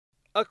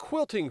A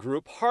quilting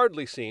group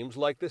hardly seems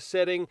like the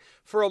setting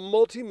for a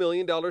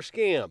multi-million-dollar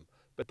scam,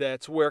 but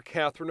that's where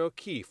Catherine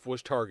O'Keefe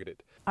was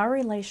targeted. Our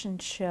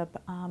relationship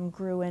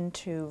grew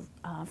into,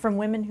 from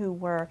women who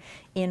were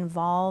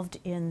involved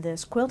in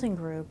this quilting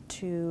group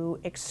to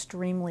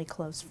extremely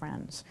close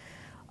friends.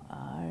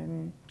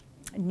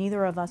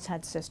 Neither of us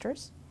had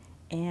sisters,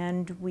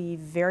 and we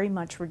very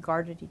much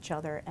regarded each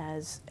other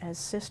as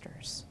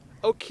sisters.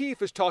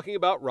 O'Keefe is talking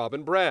about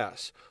Robin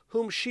Brass,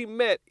 whom she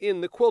met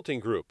in the quilting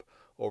group.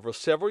 Over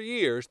several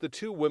years, the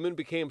two women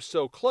became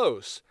so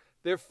close,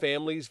 their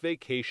families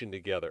vacationed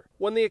together.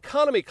 When the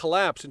economy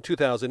collapsed in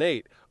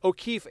 2008,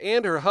 O'Keefe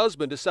and her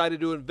husband decided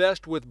to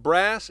invest with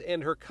Brass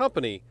and her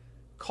company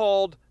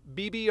called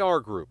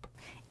BBR Group.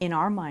 In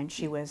our mind,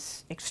 she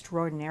was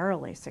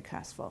extraordinarily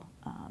successful.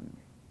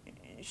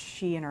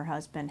 She and her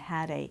husband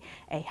had a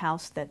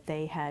house that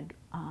they had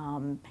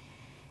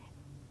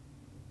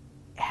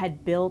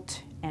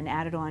built and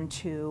added on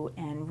to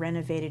and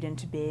renovated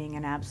into being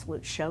an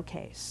absolute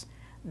showcase.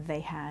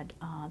 They had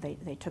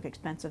they took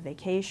expensive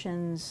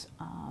vacations.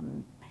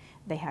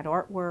 They had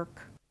artwork.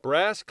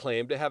 Brass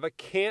claimed to have a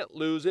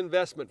can't-lose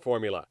investment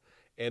formula,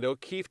 and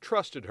O'Keefe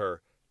trusted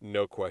her,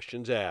 no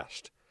questions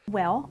asked.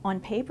 Well, on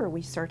paper,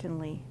 we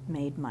certainly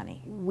made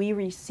money. We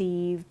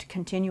received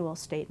continual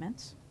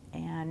statements,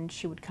 and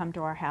she would come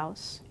to our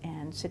house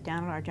and sit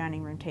down at our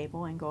dining room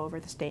table and go over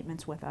the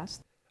statements with us.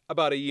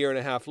 About a year and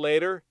a half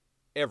later,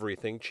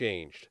 everything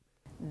changed.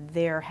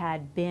 There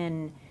had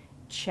been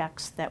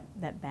checks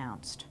that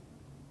bounced.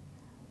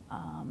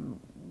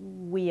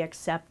 We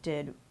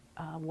accepted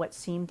what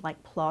seemed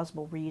like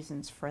plausible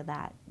reasons for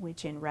that,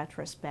 which in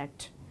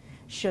retrospect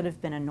should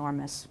have been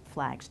enormous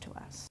flags to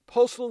us.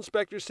 Postal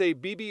inspectors say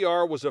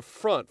BBR was a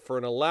front for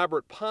an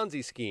elaborate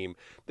Ponzi scheme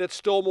that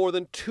stole more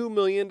than $2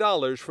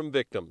 million from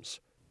victims.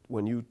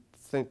 When you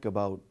think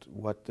about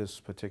what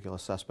this particular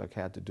suspect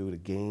had to do to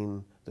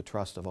gain the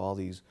trust of all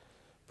these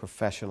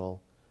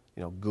professional,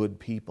 good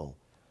people,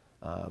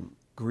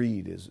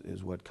 greed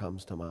is what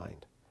comes to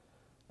mind.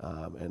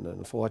 And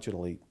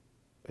unfortunately,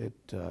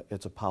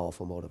 it's a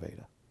powerful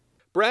motivator.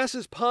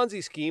 Brass's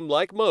Ponzi scheme,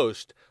 like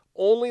most,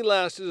 only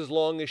lasted as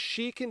long as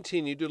she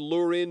continued to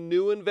lure in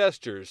new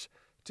investors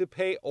to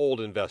pay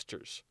old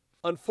investors.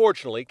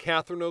 Unfortunately,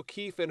 Catherine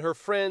O'Keefe and her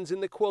friends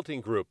in the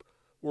quilting group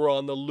were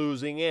on the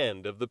losing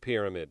end of the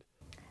pyramid.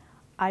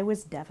 I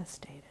was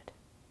devastated.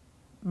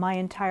 My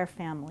entire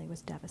family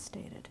was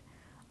devastated.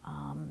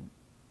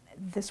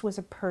 This was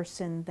a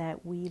person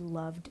that we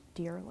loved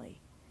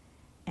dearly,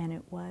 and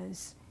it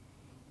was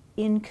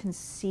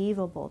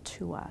inconceivable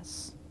to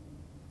us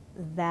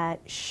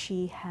that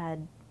she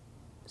had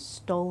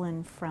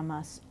stolen from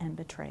us and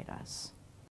betrayed us.